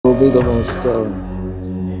be the most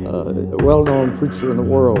well-known preacher in the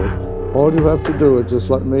world. All you have to do is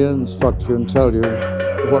just let me instruct you and tell you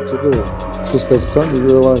what to do. She said, son, you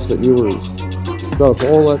realize that you were stuck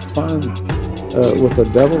all that time with the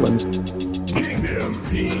devil? And Kingdom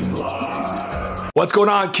Team Live. What's going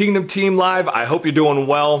on, Kingdom Team Live? I hope you're doing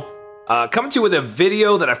well. Coming to you with a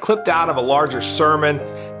video that I've clipped out of a larger sermon,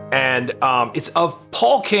 and it's of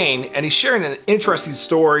Paul Cain, and he's sharing an interesting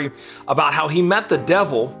story about how he met the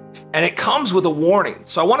devil, and it comes with a warning.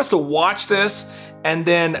 So I want us to watch this and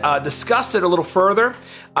then discuss it a little further.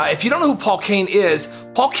 If you don't know who Paul Cain is,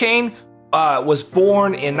 Paul Cain was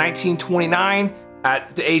born in 1929.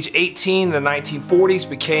 At the age 18 in the 1940s,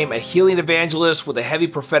 became a healing evangelist with a heavy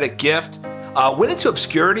prophetic gift. Went into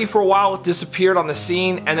obscurity for a while, disappeared on the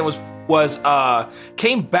scene, and then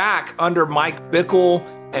came back under Mike Bickle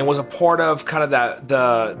and was a part of kind of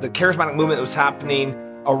the charismatic movement that was happening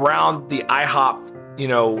around the IHOP,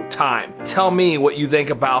 time. Tell me what you think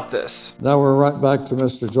about this. Now we're right back to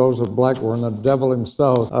Mr. Joseph Blackburn, the devil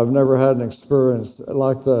himself. I've never had an experience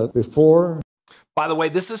like that before. By the way,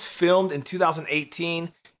 this is filmed in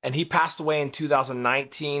 2018, and he passed away in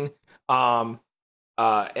 2019. And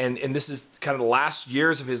this is kind of the last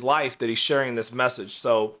years of his life that he's sharing this message.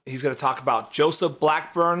 So he's going to talk about Joseph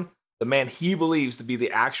Blackburn, the man he believes to be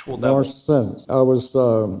the actual devil. More sense. I was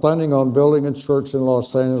planning on building a church in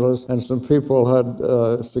Los Angeles, and some people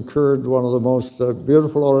had secured one of the most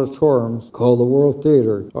beautiful auditoriums called the World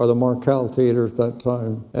Theater, or the Markel Theater at that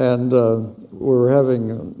time. And we were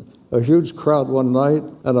having a huge crowd one night,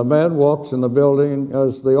 and a man walked in the building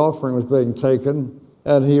as the offering was being taken,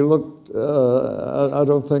 and he looked, I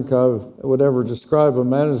don't think I would ever describe a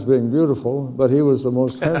man as being beautiful, but he was the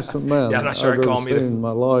most handsome man I'm not sure I've ever seen in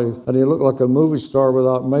my life. And he looked like a movie star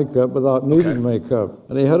without makeup, without needing makeup.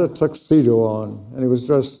 And he had a tuxedo on, and he was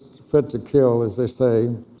just fit to kill, as they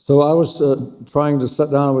say. So I was trying to sit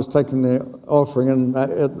down. I was taking the offering,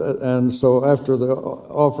 and so after the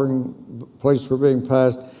offering plates were being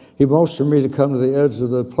passed, he motioned me to come to the edge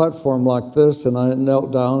of the platform like this, and I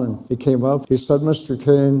knelt down, and he came up. He said, Mr.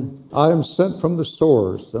 Cain, I am sent from the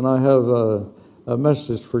source, and I have a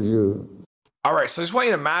message for you. All right, so I just want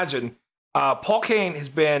you to imagine, Paul Cain has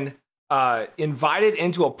been invited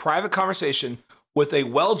into a private conversation with a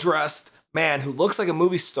well-dressed man who looks like a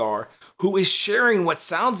movie star, who is sharing what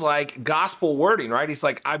sounds like gospel wording, right? He's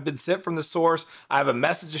like, I've been sent from the source. I have a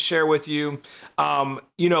message to share with you.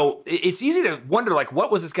 It's easy to wonder, like,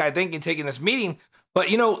 what was this guy thinking taking this meeting? But,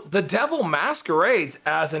 the devil masquerades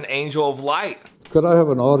as an angel of light. Could I have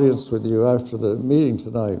an audience with you after the meeting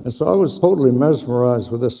tonight? And so I was totally mesmerized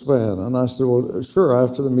with this man. And I said, well, sure,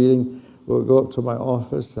 after the meeting, we'll go up to my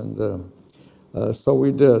office. And so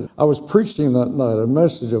we did. I was preaching that night a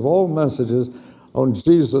message of all messages on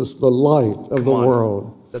Jesus, the light of the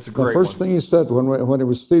world. That's a great The first thing he said when he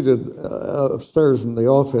was seated upstairs in the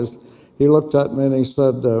office, he looked at me and he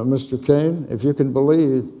said, Mr. Cain, if you can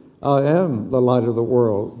believe, I am the light of the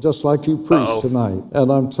world, just like you preached tonight.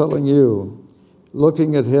 And I'm telling you,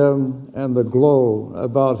 looking at him and the glow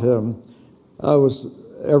about him,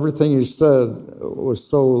 everything he said was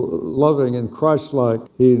so loving and Christ-like.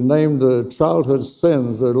 He named the childhood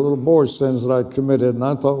sins, the little boy sins that I'd committed, and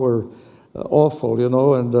I thought were awful,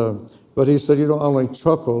 but he said, I only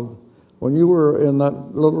chuckled. When you were in that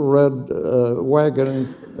little red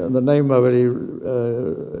wagon, and the name of it, he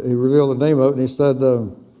revealed the name of it, and he said,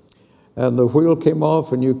 and the wheel came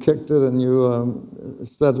off, and you kicked it, and you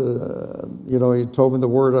said, he told me the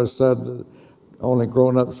word I said that only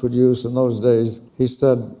grown-ups would use in those days. He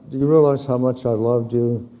said, do you realize how much I loved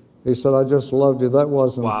you? He said, I just loved you. That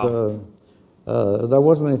wasn't, there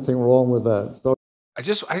wasn't anything wrong with that. So I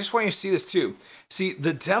just want you to see this too. See,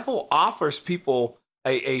 the devil offers people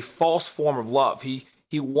a false form of love. He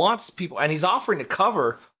wants people, and he's offering to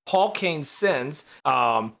cover Paul Cain's sins.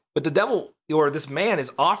 But the devil, or this man,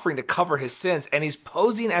 is offering to cover his sins, and he's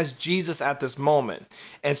posing as Jesus at this moment.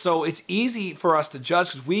 And so it's easy for us to judge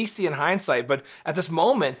because we see in hindsight, but at this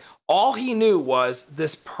moment, all he knew was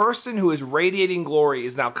this person who is radiating glory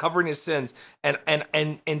is now covering his sins and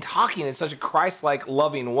talking in such a Christ-like,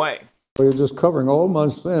 loving way. You're just covering all my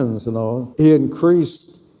sins, He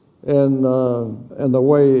increased in the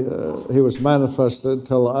way he was manifested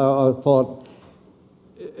till I thought,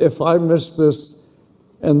 if I miss this,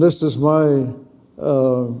 and this is my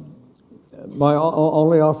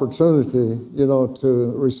only opportunity,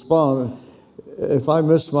 to respond. If I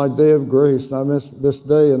miss my day of grace, and I miss this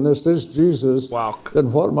day, and this is Jesus,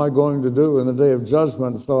 then what am I going to do in the day of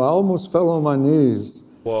judgment? So I almost fell on my knees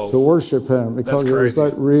to worship him because it was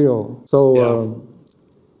that real. So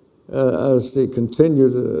as he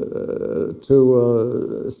continued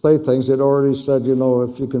to say things, he'd already said, you know,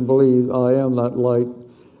 if you can believe, I am that light,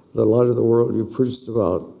 the light of the world you preached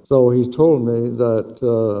about. So he told me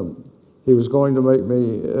that he was going to make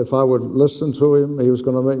me, if I would listen to him, he was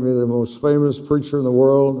going to make me the most famous preacher in the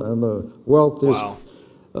world and the wealthiest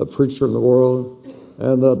preacher in the world,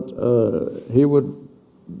 and that he would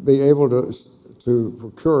be able to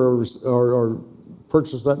procure or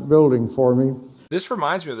purchase that building for me. This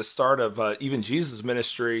reminds me of the start of even Jesus'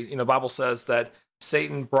 ministry. You know, the Bible says that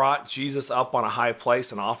Satan brought Jesus up on a high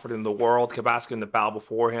place and offered him the world, kept asking him to bow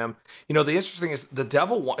before him. You know, the interesting is the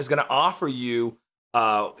devil is going to offer you,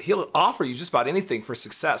 he'll offer you just about anything for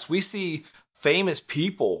success. We see famous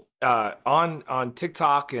people on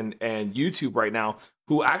TikTok and YouTube right now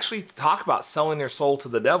who actually talk about selling their soul to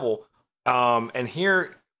the devil. And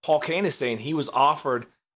here Paul Cain is saying he was offered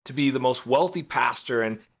to be the most wealthy pastor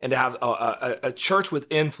and to have a church with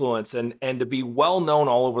influence and to be well known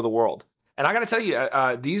all over the world. And I got to tell you,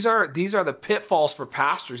 these are the pitfalls for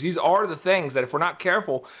pastors. These are the things that if we're not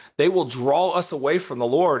careful, they will draw us away from the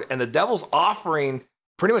Lord. And the devil's offering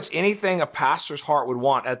pretty much anything a pastor's heart would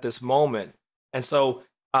want at this moment. And so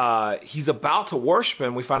he's about to worship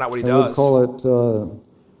him. We find out what he does. We'd call it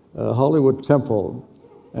Hollywood Temple.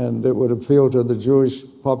 And it would appeal to the Jewish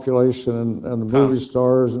population and the movie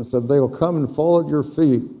stars, and said, they'll come and fall at your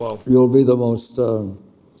feet. Whoa. You'll be the most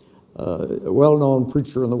well-known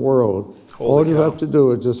preacher in the world. All you have to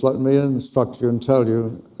do is just let me instruct you and tell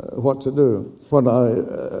you what to do. When I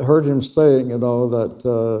heard him saying, you know,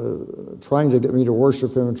 that trying to get me to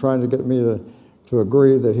worship him and trying to get me to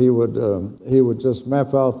agree that he would just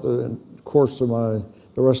map out the course of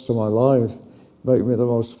the rest of my life, make me the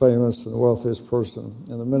most famous and wealthiest person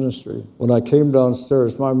in the ministry. When I came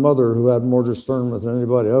downstairs, my mother, who had more discernment than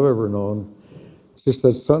anybody I've ever known, she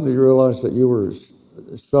said, son, do you realize that you were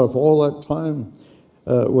shut up all that time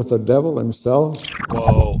with the devil himself?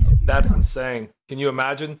 Whoa, that's insane. Can you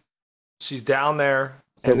imagine? She's down there.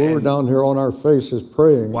 So we were down here on our faces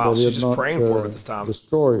praying. Wow, that she's he just not, praying for him at this time.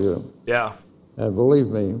 Destroy you. Yeah. And believe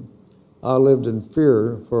me, I lived in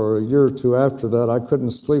fear for a year or two after that. I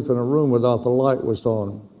couldn't sleep in a room without the light was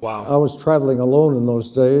on. Wow. I was traveling alone in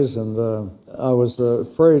those days, and I was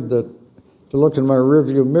afraid to look in my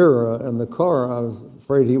rearview mirror in the car. I was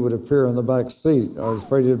afraid he would appear in the back seat. I was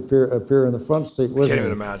afraid he'd appear in the front seat with me. I can't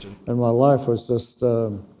even imagine. And my life was just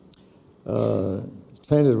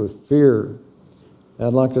tainted with fear.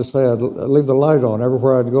 And like I say, I'd leave the light on.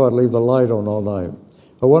 Everywhere I'd go, I'd leave the light on all night.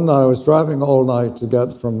 But one night I was driving all night to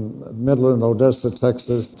get from Midland, Odessa,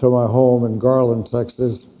 Texas, to my home in Garland,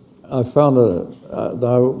 Texas. I found that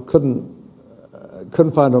I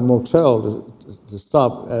couldn't find a motel to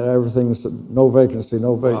stop. Everything's no vacancy,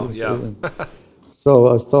 no vacancy. Oh, yeah.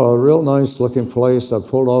 So I saw a real nice looking place. I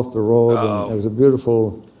pulled off the road, and it was a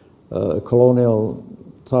beautiful colonial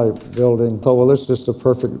type building. I thought, well, this is just a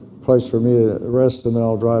perfect place for me to rest, and then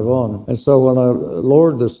I'll drive on. And so when I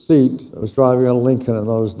lowered the seat, I was driving a Lincoln in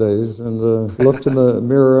those days, and looked in the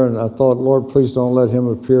mirror, and I thought, Lord, please don't let him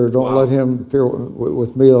appear. Don't let him appear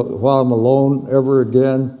with me while I'm alone ever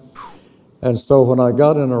again. And so when I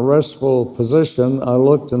got in a restful position, I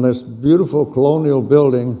looked, and this beautiful colonial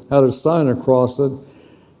building had a sign across it,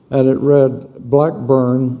 and it read,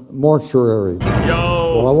 Blackburn Mortuary. Yo!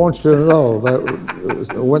 Well, I want you to know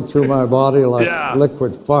that went through my body like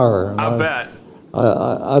liquid fire. And I bet.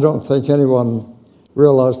 I don't think anyone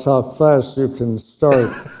realized how fast you can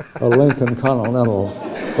start a Lincoln Continental.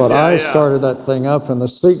 But I started that thing up, and the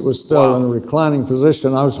seat was still in a reclining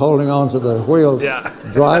position. I was holding on to the wheel,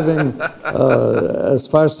 driving as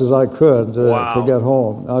fast as I could to get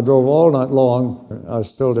home. I drove all night long. I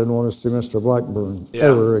still didn't want to see Mr. Blackburn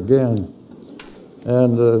ever again.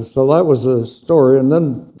 And so that was the story. And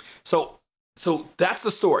then, so that's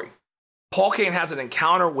the story. Paul Cain has an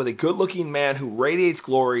encounter with a good-looking man who radiates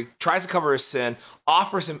glory, tries to cover his sin,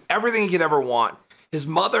 offers him everything he could ever want. His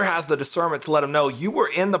mother has the discernment to let him know, you were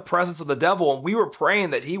in the presence of the devil, and we were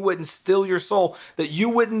praying that he wouldn't steal your soul, that you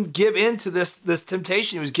wouldn't give in to this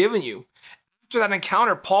temptation he was giving you. After that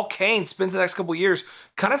encounter, Paul Cain spends the next couple of years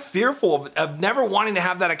kind of fearful of never wanting to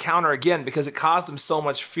have that encounter again because it caused him so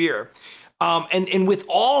much fear. And with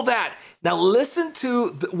all that, now listen to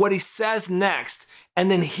what he says next, and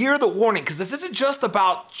then hear the warning, because this isn't just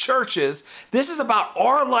about churches. This is about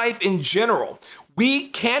our life in general. We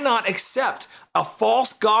cannot accept a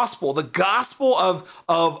false gospel, the gospel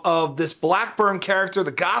of this Blackburn character,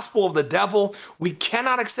 the gospel of the devil. We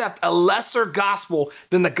cannot accept a lesser gospel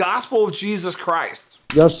than the gospel of Jesus Christ.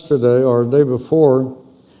 Yesterday or the day before,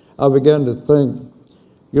 I began to think,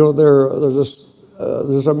 you know,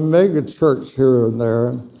 there's a mega church here and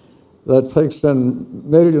there, that takes in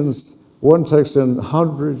millions. One takes in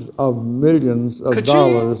hundreds of millions of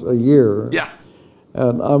dollars a year. Yeah.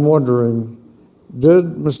 And I'm wondering, did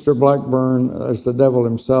Mr. Blackburn, as the devil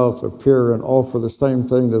himself, appear and offer the same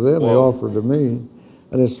thing to them he offered to me?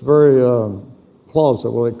 And it's very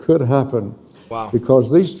plausible. It could happen. Wow.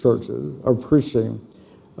 Because these churches are preaching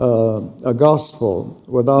a gospel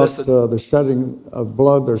without the shedding of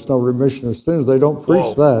blood. There's no remission of sins. They don't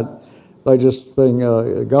preach that. They just think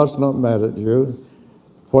God's not mad at you.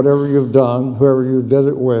 Whatever you've done, whoever you did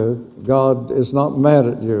it with, God is not mad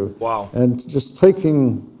at you. Wow. And just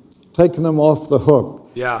taking them off the hook.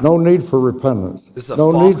 Yeah. No need for repentance.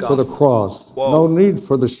 No need for the cross. Whoa. No need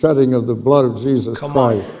for the shedding of the blood of Jesus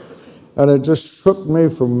Christ. And it just shook me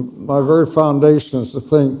from my very foundations to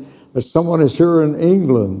think that someone is here in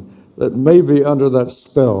England that may be under that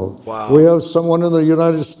spell. Wow. We have someone in the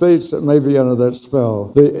United States that may be under that spell.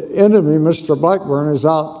 The enemy, Mr. Blackburn, is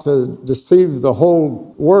out to deceive the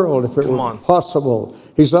whole world if it were possible.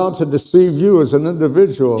 He's out to deceive you as an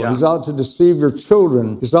individual. Yeah. He's out to deceive your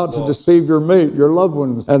children. He's out to deceive your mate, your loved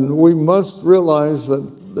ones. And we must realize that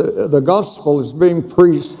the gospel is being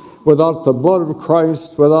preached. Without the blood of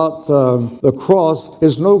Christ, without the cross,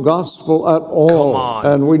 is no gospel at all.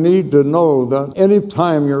 And we need to know that any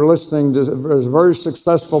time you're listening to a very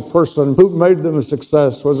successful person, who made them a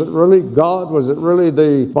success? Was it really God? Was it really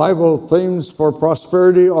the Bible themes for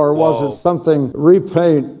prosperity? Or was it something,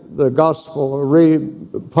 repaint the gospel, or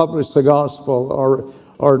republish the gospel,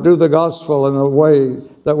 or do the gospel in a way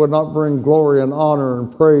that would not bring glory and honor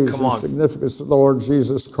and praise and significance to the Lord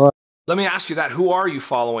Jesus Christ? Let me ask you that. Who are you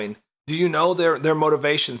following? Do you know their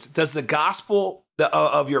motivations? Does the gospel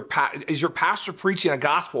is your pastor preaching a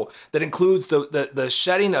gospel that includes the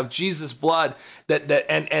shedding of Jesus' blood and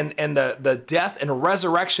the death and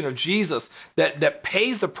resurrection of Jesus that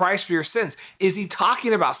pays the price for your sins? Is he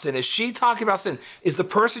talking about sin? Is she talking about sin? Is the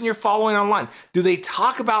person you're following online, do they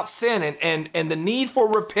talk about sin and the need for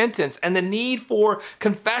repentance and the need for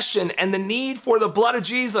confession and the need for the blood of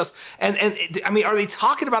Jesus? And I mean, are they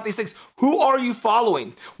talking about these things? Who are you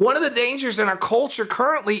following? One of the dangers in our culture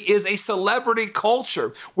currently is a celebrity culture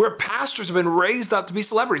where pastors have been raised up to be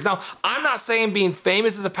celebrities. Now, I'm not saying being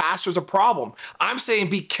famous as a pastor is a problem. I'm saying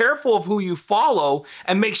be careful of who you follow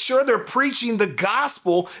and make sure they're preaching the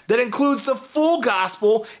gospel that includes the full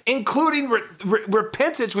gospel, including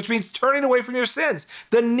repentance, which means turning away from your sins.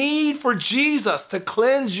 The need for Jesus to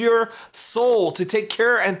cleanse your soul, to take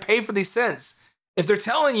care and pay for these sins. If they're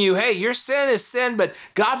telling you, hey, your sin is sin, but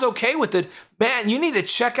God's okay with it, man, you need to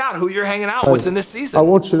check out who you're hanging out with in this season. I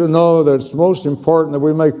want you to know that it's most important that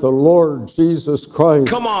we make the Lord Jesus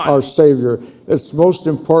Christ our Savior. It's most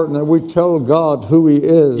important that we tell God who He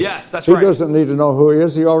is. Yes, that's right. He doesn't need to know who He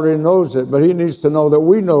is. He already knows it, but He needs to know that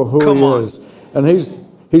we know who He is. And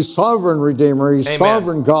He's sovereign Redeemer. He's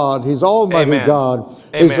sovereign God. He's Almighty God.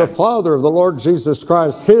 He's the Father of the Lord Jesus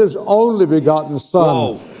Christ, His only begotten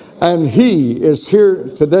Son. And He is here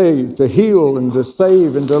today to heal and to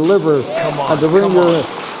save and deliver and to bring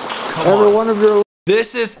every one of your.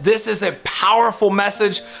 This is a powerful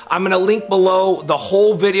message. I'm going to link below the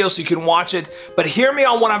whole video so you can watch it. But hear me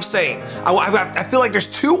on what I'm saying. I feel like there's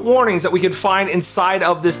two warnings that we can find inside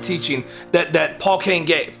of this teaching that Paul Cain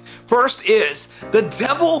gave. First is the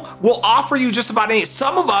devil will offer you just about anything.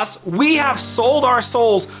 Some of us, we have sold our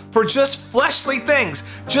souls for just fleshly things,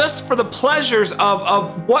 just for the pleasures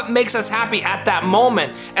of what makes us happy at that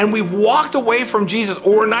moment. And we've walked away from Jesus,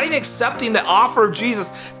 or we're not even accepting the offer of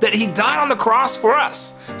Jesus that He died on the cross for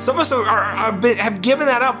us. Some of us have given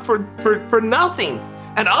that up for nothing.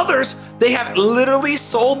 And others, they have literally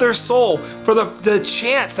sold their soul for the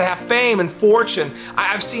chance to have fame and fortune.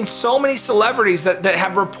 I've seen so many celebrities that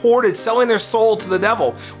have reported selling their soul to the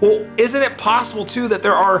devil. Well, isn't it possible too that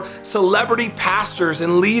there are celebrity pastors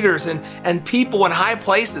and leaders and people in high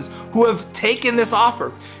places who have taken this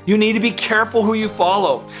offer? You need to be careful who you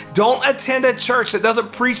follow. Don't attend a church that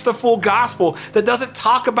doesn't preach the full gospel, that doesn't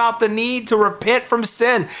talk about the need to repent from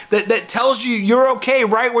sin, that tells you you're okay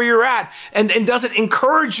right where you're at, and doesn't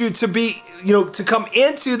encourage you to be, to come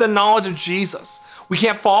into the knowledge of Jesus. We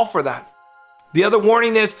can't fall for that. The other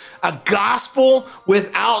warning is a gospel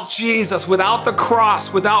without Jesus, without the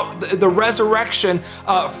cross, without the resurrection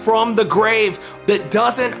from the grave, that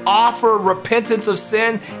doesn't offer repentance of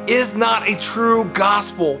sin is not a true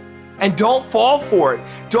gospel. And don't fall for it.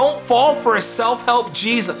 Don't fall for a self-help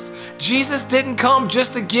Jesus. Jesus didn't come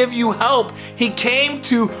just to give you help. He came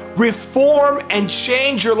to reform and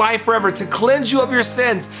change your life forever, to cleanse you of your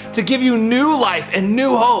sins, to give you new life and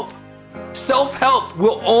new hope. Self-help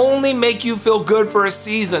will only make you feel good for a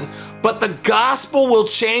season, but the gospel will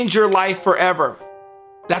change your life forever.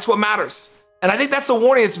 That's what matters. And I think that's the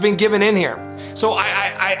warning that's been given in here. So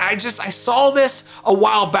I saw this a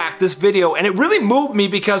while back, this video, and it really moved me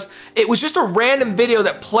because it was just a random video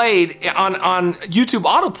that played on YouTube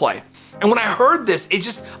autoplay. And when I heard this,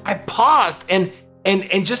 I paused and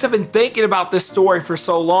just have been thinking about this story for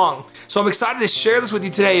so long. So I'm excited to share this with you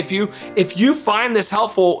today. If you find this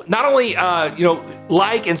helpful, not only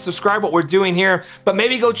like and subscribe what we're doing here, but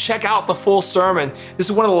maybe go check out the full sermon. This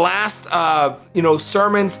is one of the last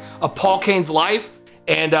sermons of Paul Cain's life.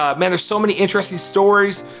 And man, there's so many interesting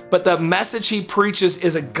stories, but the message he preaches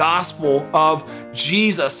is a gospel of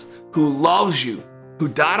Jesus who loves you, who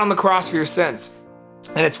died on the cross for your sins.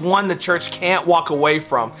 And it's one the church can't walk away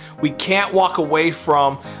from. We can't walk away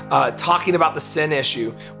from talking about the sin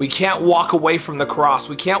issue. We can't walk away from the cross.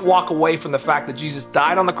 We can't walk away from the fact that Jesus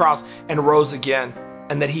died on the cross and rose again,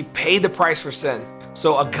 and that he paid the price for sin.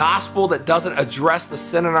 So a gospel that doesn't address the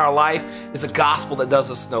sin in our life is a gospel that does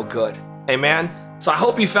us no good. Amen? So I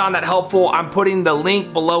hope you found that helpful. I'm putting the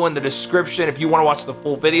link below in the description if you want to watch the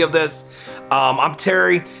full video of this. I'm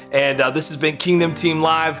Terry, and this has been Kingdom Team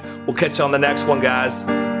Live. We'll catch you on the next one,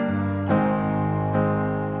 guys.